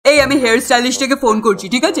আমি hair স্টাইলিস্টকে phone করছি,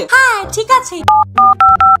 ঠিক আছে? হ্যাঁ ঠিক আছে।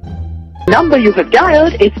 Number you have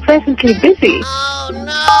dialed is presently busy. Oh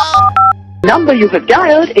no. Number you have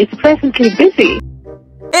dialed is presently busy.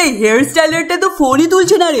 এই হেয়ার স্টাইলারটা তো ফোনই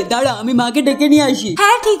তুলছে না রে, দাঁড়া আমি মাকে ডেকে নিয়ে আসি।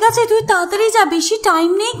 হ্যাঁ ঠিক আছে, তুই তাড়াতাড়ি যা, বেশি টাইম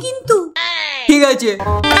নেই কিন্তু। ঠিক আছে।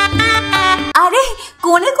 আরে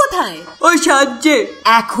কোনে কোথায়? ওই সাজছে।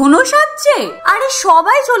 এখনো সাজছে? আরে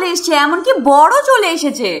সবাই চলে এসেছে, এমনকি বড় চলে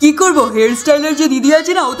এসেছে। কি করবো, হেয়ার স্টাইলার যে দিদি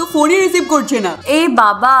আছে না ও তো ফোনই রিসিভ করছে না। এই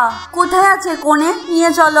বাবা, কোথায় আছে কোনে? নিয়ে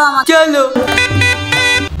চলো আমাকে। চলো।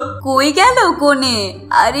 কই গেল কোনে?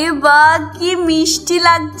 আরে বাহ কি মিষ্টি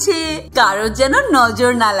লাগছে, কারোর যেন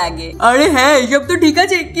নজর না লাগে। আরে হ্যাঁ এসব তো ঠিক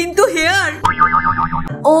আছে, কিন্তু হেয়ার।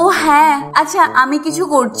 ও হ্যাঁ আচ্ছা আমি কিছু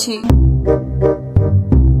করছি।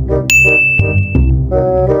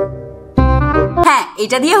 হ্যাঁ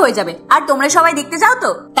এটা দিয়ে হয়ে যাবে। আর তোমরা সবাই দেখতে চাও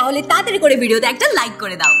তো? তাহলে তাড়াতাড়ি করে ভিডিওতে একটা লাইক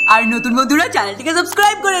করে দাও। আর নতুন বন্ধুরা চ্যানেলটিকে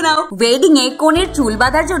সাবস্ক্রাইব করে নাও। ওয়েডিং এ কোনের চুল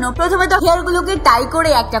বাঁধার জন্য প্রথমে তো হেয়ার গুলোকে টাই করে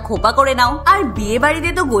একটা খোপা করে নাও। আর বিয়ে বাড়িতে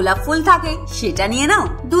তো গোলাপ ফুল থাকে, সেটা নিয়ে নাও।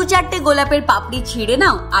 2-4টে গোলাপের পাপড়ি ছিঁড়ে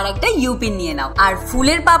নাও আর একটা ইউপিন নিয়ে নাও। আর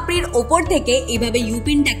ফুলের পাপড়ির ওপর থেকে এভাবে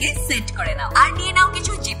ইউপিনটাকে সেট করে নাও। আর নিয়ে নাও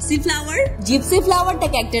কিছু জিপসি ফ্লাওয়ার। জিপসি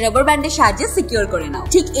ফ্লাওয়ারটাকে একটা রাবার ব্যান্ডের সাহায্যে সিকিউর করে নাও।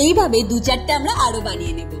 ঠিক এইভাবে 2-4টে আমরা আরো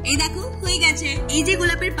বানিয়ে নেব। এই দেখো হয়ে গেছে। এই যে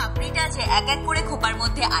গোলাপের পাপড়িটা আছে এক এক করে খোপার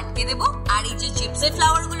মধ্যে আটকে দেব। আর এই যে জিপসি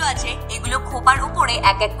ফ্লাওয়ার গুলো আছে এগুলো খোপার উপরে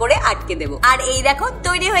এক এক করে আটকে দেব। আর এই দেখো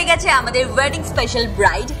তৈরি হয়ে গেছে আমাদের wedding special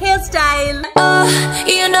bride hair style.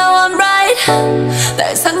 You know I'm right.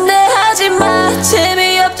 날 상대하지 마.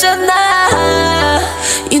 재미없잖아.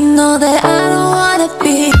 You know that I don't wanna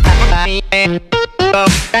be.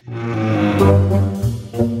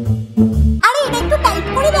 আরে এটা একটু টাইট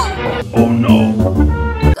করে দাও। Oh no.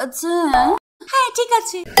 আচ্ছা হ্যাঁ ঠিক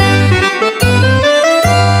আছে।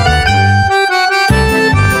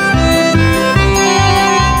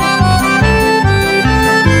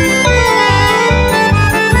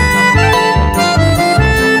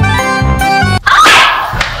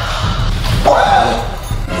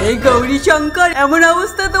 এই গৌরী শঙ্কর, এমন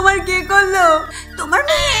অবস্থা তোমার কে করলো? তোমার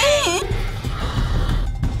মেয়ে।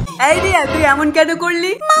 এই রিয়া তুই এমন কেন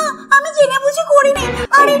করলি? মা আমি জেনে বুঝে করিনি।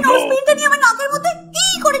 আরে নোজপিনটা নিয়ে আমার নাকের মধ্যে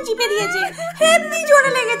এই করে চিপে দিয়েছে, হেভি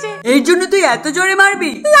জোরে লেগেছে। এই জন্য তুই এত জোরে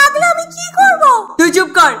মারবি? লাগলে আমি কি করব? তুই চুপ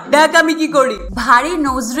কর, দেখ আমি কি করি। ভারী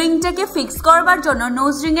নোজ রিংটাকে ফিক্স করবার জন্য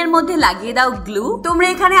নোজ রিং এর মধ্যে লাগিয়ে দাও গ্লু। তোমরা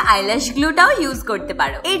এখানে আইল্যাশ গ্লুটাও ইউজ করতে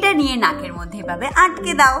পারো। এটা নিয়ে নাকের মধ্যে এভাবে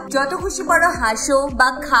আটকে দাও। যত খুশি পড়ো হাসো বা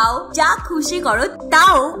খাও, যা খুশি করো,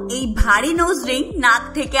 তাও এই ভারী নোজ রিং নাক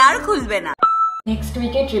থেকে আর খুলবে না। নেক্সট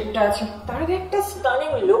উইকে ট্রিপটা আছে, তার আগে একটা স্টানিং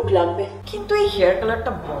লুক লাগবে। কিন্তু এই হেয়ার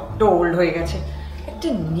কালারটা বড্ড ওল্ড হয়ে গেছে, একটা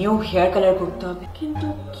নিউ হেয়ার কালার করতে হবে। কিন্তু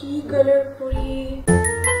কি কালার করি?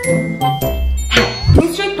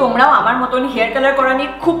 নিশ্চয়ই তোমরাও আমার মতন হেয়ার কালার করা নিয়ে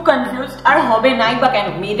খুব কনফিউজড। আর হবে নাই বা কেন,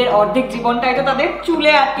 মেয়েদের অর্ধেক জীবনটাই তো তাদের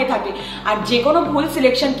চুলে আটকে থাকে। আর যে কোনো ভুল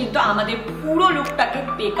সিলেকশন কিন্তু আমাদের পুরো লুকটাকে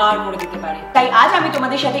বেকার করে দিতে পারে। তাই আজ আমি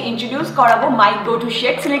তোমাদের সাথে ইন্ট্রোডিউস করাবো মাই go to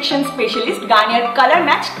shade selection specialist Garnier colour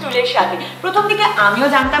match টুলের সাথে। প্রথম দিকে আমিও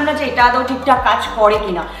জানতাম না যে এটা আদৌ ঠিকঠাক কাজ করে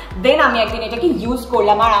কিনা। দেন আমি একদিন এটাকে ইউজ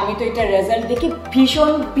করলাম আর আমি তো এটা রেজাল্ট দেখে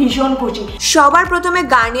ভীষণ খুশি। সবার প্রথমে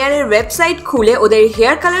গার্নিয়ারের ওয়েবসাইট খুলে ওদের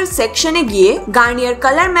হেয়ার কালার সেকশনে গিয়ে গার্নিয়ার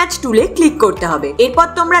কালার ম্যাচ টুলে ক্লিক করতে হবে। এরপর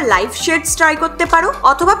তোমরা লাইভ শেডস ট্রাই করতে পারো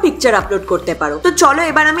অথবা পিকচার আপলোড করতে পারো। তো চলো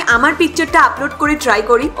এবার আমি আমার পিকচারটা আপলোড করে ট্রাই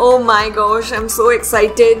করি। ও মাই গশ, I am so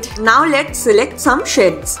excited. Now let's select some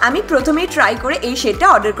shades. আমি প্রথমেই ট্রাই করে এই শেডটা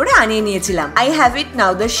অর্ডার করে আনিয়ে নিয়েছিলাম। I have it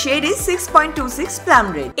now. The shade is 6.26 plum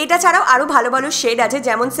red. এটা ছাড়াও আরো ভালো ভালো শেড আছে,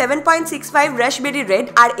 যেমন 7.65 রাশবেরি রেড,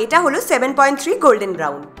 আর এটা হলো 7.3 golden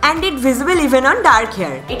brown. And it visible even on dark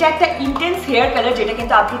hair. এটা একটা ইন্টেন্স হেয়ার কালার যেটা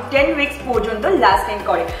কিন্তু আপ টু 10 উইকস পর্যন্ত লাস্টিং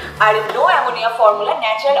করে। আর লো অ্যামোনিয়া ফর্মুলা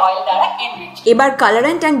ন্যাচারাল অয়েল দ্বারা এনরিচ। এবার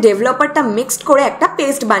কালারেন্ট এন্ড ডেভেলপারটা মিক্সড করে একটা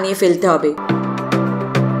পেস্ট বানিয়ে ফেলতে হবে।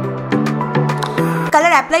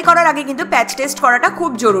 কালার অ্যাপ্লাই করার আগে কিন্তু প্যাচ টেস্ট করাটা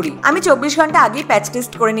খুব জরুরি। আমি 24 ঘন্টা আগে প্যাচ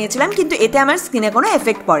টেস্ট করে নিয়েছিলাম, কিন্তু এতে আমার স্কিনে কোনো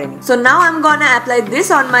এফেক্ট পড়েনি। So now I am gonna apply this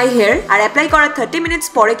on my hair. R apply করার 30 মিনিটস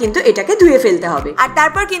পরে কিন্তু এটাকে ধুয়ে ফেলতে হবে। আর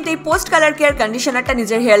তারপর কিন্তু এই পোস্ট কালার কেয়ার কন্ডিশনারটা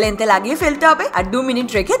নিজের হেয়ার লেন্থে লাগিয়ে ফেলতে হবে আর 2 মিনিট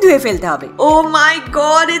রেখে ধুয়ে ফেলতে হবে। ও মাই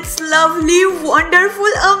god, it's lovely,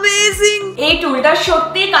 wonderful, amazing. এই টুলটা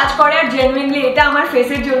সত্যি কাজ করে আর জেনুইনলি এটা আমার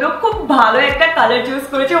ফেসের জন্য খুব ভালো একটা কালার চুজ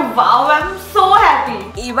করেছে। Wow, I am so happy.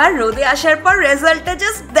 এবার রোদে আসার পর রেজাল্টটা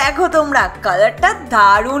জাস্ট দেখো তোমরা, কালারটা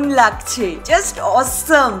দারুণ লাগছে, just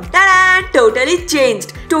Assam. Ta-da, totally changed,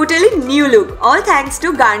 totally new look, all thanks to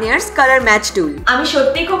গার্নিয়ারস colour match টুল। আমি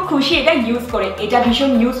সত্যি খুব খুশি এটা ইউজ করে। এটা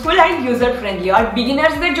ভীষণ ইউজফুল আর ইউজার ফ্রেন্ডলি। আর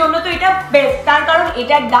বিগিনার্সদের জন্য তো এটা বেস্ট, তার কারণ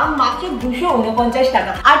এটার দাম মাত্র 249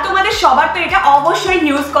 টাকা। আর তোমাদের সবার তো এটা অবশ্যই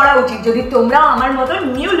ইউজ করা উচিত যদি তোমরাও আমার মতো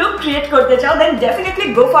নিউ লুক ক্রিয়েট করতে চাও then definitely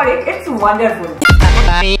go for it, it's wonderful.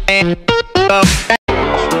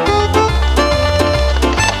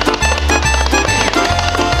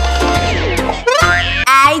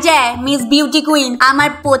 এই যে মিস বিউটি কুইন, আমার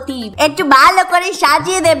পতি একটু ভালো করে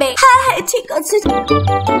সাজিয়ে দেবে। হ্যাঁ হ্যাঁ ঠিক আছে।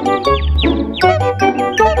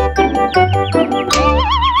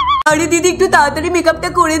 আরে দিদি একটু তাড়াতাড়ি মেকআপটা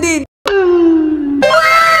করে দিন।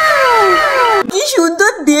 কি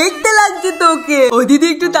সুন্দর দেখতে লাগছে তোকে। ও দিদি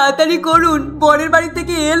একটু তাড়াতাড়ি করুন, পরের বাড়ি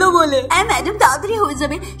থেকে এলো বলে। হ্যাঁ ম্যাডাম তাড়াতাড়ি হয়ে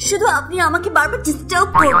যাবে, শুধু আপনি আমাকে বারবার ডিস্টার্ব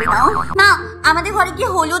করবেন না। না আমাদের ঘরে কি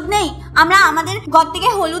হলুদ নেই? আমরা আমাদের ঘর থেকে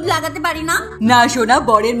হলুদ লাগাতে পারি না? না সোনা,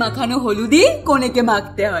 বরের মাখানো হলুদই কনেকে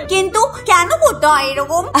মাখতে হয়। কিন্তু কেন করতে হয়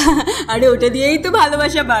এরকম? আরে ওটা দিয়েই তো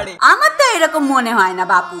ভালোবাসা বাড়ে। আমার তো এরকম মনে হয় না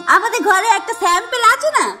বাপু, আমাদের ঘরে একটা স্যাম্পল আছে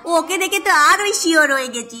না, ওকে দেখে তো আরোই শিওর হয়ে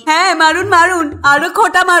গেছি। হ্যাঁ মারুন মারুন, আরো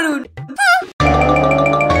খোটা মারুন।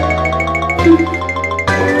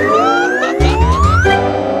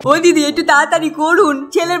 ও দিদি একটু তাড়াতাড়ি করুন,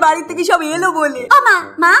 ছেলের বাড়ি থেকে সব এলো বলে। ও মা,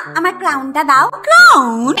 মা আমার ক্রাউনটা দাও।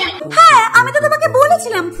 ক্রাউন? হ্যাঁ আমি তো তোমাকে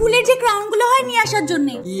বলেছিলাম ফুলের যে ক্রাউন গুলো হয় নিয়ে আসার জন্য।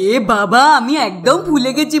 এ বাবা, আমি একদম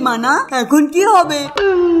ভুলে গেছি মানা, এখন কি হবে?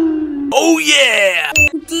 Oh yeah!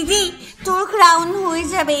 দিদি তোর ক্রাউন হয়ে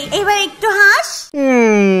যাবে, এবার একটু হাস।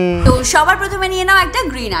 তো সবার প্রথমে নিয়ে নাও একটা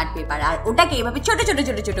গ্রিন আর্ট পেপার, আর ওটাকে এইভাবে ছোট ছোট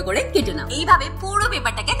ছোট ছোট করে কেটে নাও। এইভাবে পুরো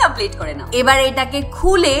পেপারটাকে কমপ্লিট করে নাও। এবার এটাকে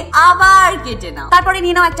খুলে আবার কেটে নাও। তারপরে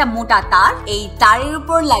নিয়ে নাও একটা মোটা তার, এই তারের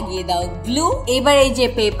উপর লাগিয়ে দাও গ্লু। এবার এই যে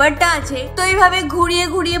পেপারটা আছে তো এইভাবে ঘুরিয়ে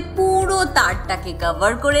ঘুরিয়ে পুরো তারটাকে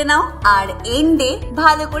কভার করে নাও, আর এন্ডে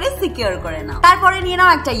ভালো করে সিকিউর করে নাও। তারপরে নিয়ে নাও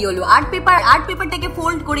একটা yellow art paper, art পেপারটাকে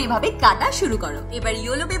fold করে এইভাবে কাটা শুরু করো। এবার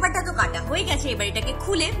ইয়েলো পেপারটা তো কাটা হয়ে গেছে, এবার এটাকে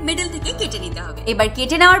খুলে মিডল থেকে কেটে নিতে হবে। এবার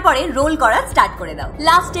কেটে নেওয়ার পরে রোল করা স্টার্ট করে দাও,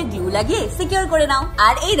 লাস্টে গ্লু লাগিয়ে সিকিউর করে নাও।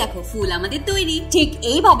 আর এই দেখো ফুল আমাদের তৈরি। ঠিক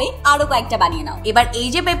এইভাবে আরো কয়েকটা বানিয়ে নাও। এবার এই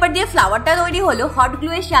যে পেপার দিয়ে ফ্লাওয়ারটা তৈরি হলো, হট গ্লু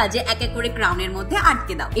এর সাহায্যে এক এক করে ক্রাউনের মধ্যে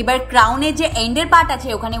আটকে দাও। এবার ক্রাউনের যে এন্ডের পার্ট আছে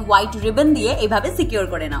ওখানে হোয়াইট রিবন দিয়ে এইভাবে সিকিউর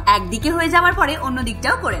করে নাও। একদিকে হয়ে যাওয়ার পরে অন্য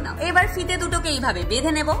দিকটাও করে নাও। এবার ফিতে দুটোকে এইভাবে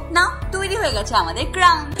বেঁধে নেব। নাও তৈরি হয়ে গেছে আমাদের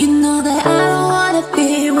crown. You know that I don't wanna be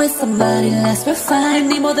with somebody less refined.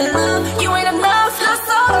 Need more than love, you ain't enough. I'm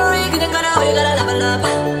sorry, we gotta level up.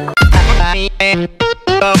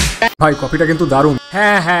 ভাই কফিটা কিন্তু দারুণ।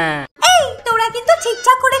 হ্যাঁ হ্যাঁ এই তোরা কিন্তু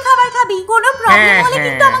ঠিকঠাক করে খাবার খাবি, কোনো প্রবলেম হলে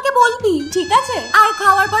কিন্তু আমাকে বলবি, ঠিক আছে? আর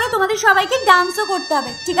খাওয়ার পরে তোমাদের সবাইকে ডান্সও করতে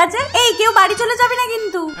হবে, ঠিক আছে? এই কেউ বাড়ি চলে যাবে না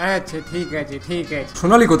কিন্তু। আচ্ছা ঠিক আছে ঠিক আছে।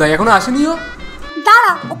 সোনালি কোথায়, এখনো আসেনিও?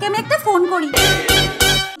 দাঁড়া ওকে আমি একটা ফোন করি।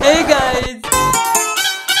 Hey guys!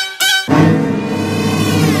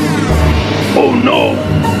 Oh no!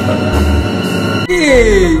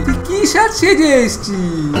 এই তুই কি শার্ট সেজে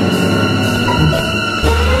এসেছিস?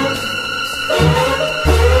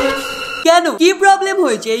 কেন, কি প্রবলেম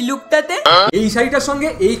হয়েছে এই লুকটাতে? এই শাড়িটার সঙ্গে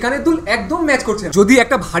এই কানের দুল একদম ম্যাচ করছে। যদি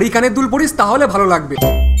একটা ভারী কানের দুল পরিস তাহলে ভালো লাগবে।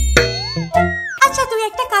 আচ্ছা তুই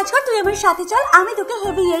একটা কাজ কর, তুই আমার সাথে চল, আমি তোকে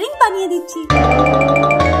হেভি ইয়ারিং বানিয়ে দিচ্ছি।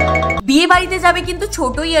 বিয়ে বাড়িতে যাবে কিন্তু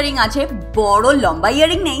ছোট ইয়ারিং আছে, বড় লম্বা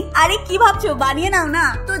ইয়ারিং নেই। আরে কি ভাবছো, বানিয়ে নাও না।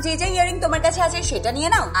 তো যে যে ইয়ারিং তোমার কাছে আছে সেটা নিয়ে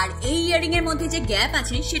নাও, আর এই ইয়ারিং এর মধ্যে যে গ্যাপ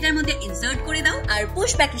আছে সেটার মধ্যে ইনসার্ট করে দাও, আর পুশ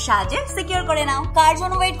ব্যাকের সাহায্যে সিকিউর করে নাও। কার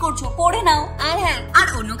জন্য ওয়েট করছো, পরে নাও। আর হ্যাঁ, আর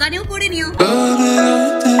অন্য কানেও পরে নিও।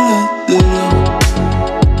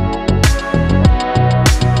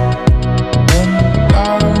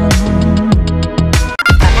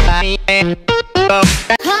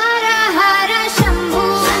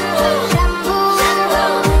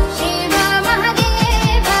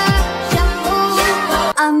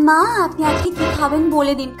 মা আপনি আজকে কি খাবেন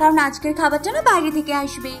বলে দিন, কারণ আজকের খাবারটা না বাইরে থেকে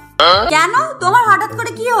আসবে। কেন, তোমার হঠাৎ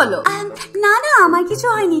করে কি হলো? না না আমার কিছু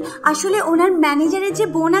হয়নি, আসলে ওনার ম্যানেজারের যে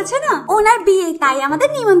বোন আছে না, ওনার বিয়ে, তাই আমাদের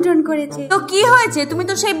নিমন্ত্রণ করেছে। তো কি হয়েছে, তুমি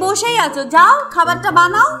তো সেই বসেই আছো, যাও খাবারটা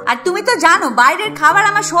বানাও। আর তুমি তো জানো বাইরের খাবার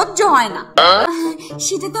আমার সহ্য হয় না।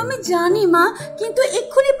 সেটা তো আমি জানি মা, কিন্তু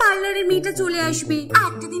এক্ষুনি পার্লারের মেয়েটা চলে আসবে,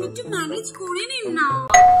 একটা দিন একটু ম্যানেজ করে নিন না।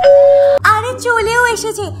 আরে চলেও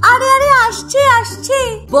এসেছে, আরে আরে আসছে আসছে।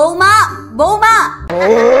 বৌমা বৌমা,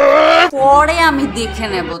 পরে আমি দেখে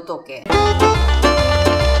নেব তোকে।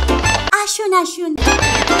 আসুন আসুন,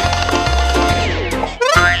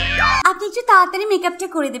 আপনি একটু তাড়াতাড়ি মেকআপটা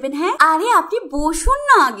করে দেবেন। হ্যাঁ আরে আপনি বসুন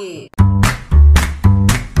না আগে।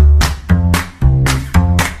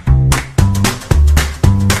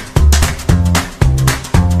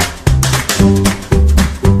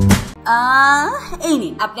 এই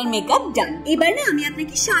নিন আপনার মেকআপ ডান। এবার না আমি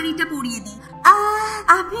আপনাকে শাড়িটা পরিয়ে দিই।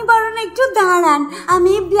 আপনি বরং একটু দাঁড়ান,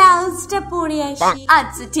 আমি ব্লাউজটা পরে আসি।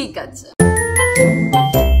 আচ্ছা ঠিক আছে।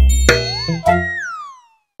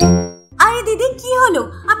 আরে দিদি কি হলো,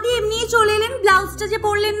 আপনি এমনি চলে এলেন, বলেন ব্লাউজটা যে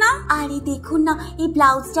পরলেন না? আরে দেখুন না, এই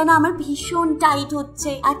ব্লাউজটা না আমার ভীষণ টাইট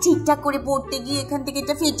হচ্ছে, আর ঠিকঠাক করে পরতে গিয়ে এখান থেকে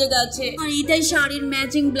এটা ফেটে গেছে। আর এটাই শাড়ির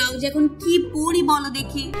ম্যাচিং ব্লাউজ, এখন কি পরি বলো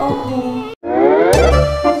দেখি।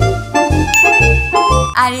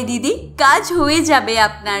 আরে দিদি, কাজ হয়ে যাবে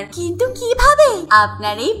আপনার, কিন্তু কিভাবে?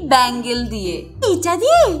 আপনার এই ব্যাঙ্গেল দিয়ে। এটা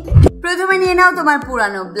দিয়ে প্রথমে নিয়ে নাও তোমার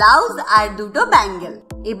পুরানো ব্লাউজ আর দুটো ব্যাঙ্গেল।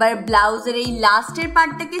 এবার ব্লাউজের এই লাস্টের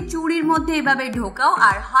পার্টটাকে চুড়ির মধ্যে এভাবে ঢোকাও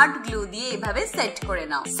আর হট গ্লু দিয়ে এভাবে সেট করে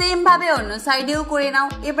নাও। সেম ভাবে অন্য সাইডেও করে নাও।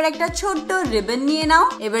 এবার একটা ছোট্ট রিবন নিয়ে নাও।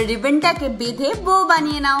 এবার রিবনটাকে বেঁধে বো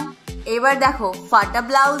বানিয়ে নাও। এবার দেখো ফাটা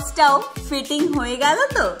ব্লাউজটাও ফিটিং হয়ে গেল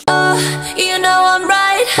তো। You know I'm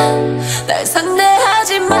right. 날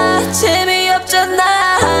상대하지 마. 재미없잖아.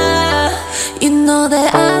 You know that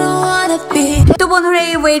I don't wanna be. তো বন্ধুরা,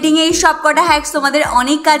 এই ওয়েডিং এই সব কটা হ্যাকস তোমাদের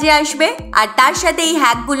অনেক কাজে আসবে, আর তার সাথে এই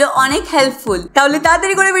হ্যাকগুলো অনেক হেল্পফুল। তাহলে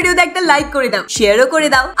তাড়াতাড়ি করে ভিডিওতে একটা লাইক করে দাও, শেয়ারও করে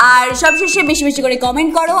দাও, আর সবশেষে বেশি বেশি করে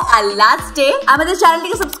কমেন্ট করো, আর লাস্টে আমাদের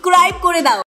চ্যানেলটিকে সাবস্ক্রাইব করে দাও।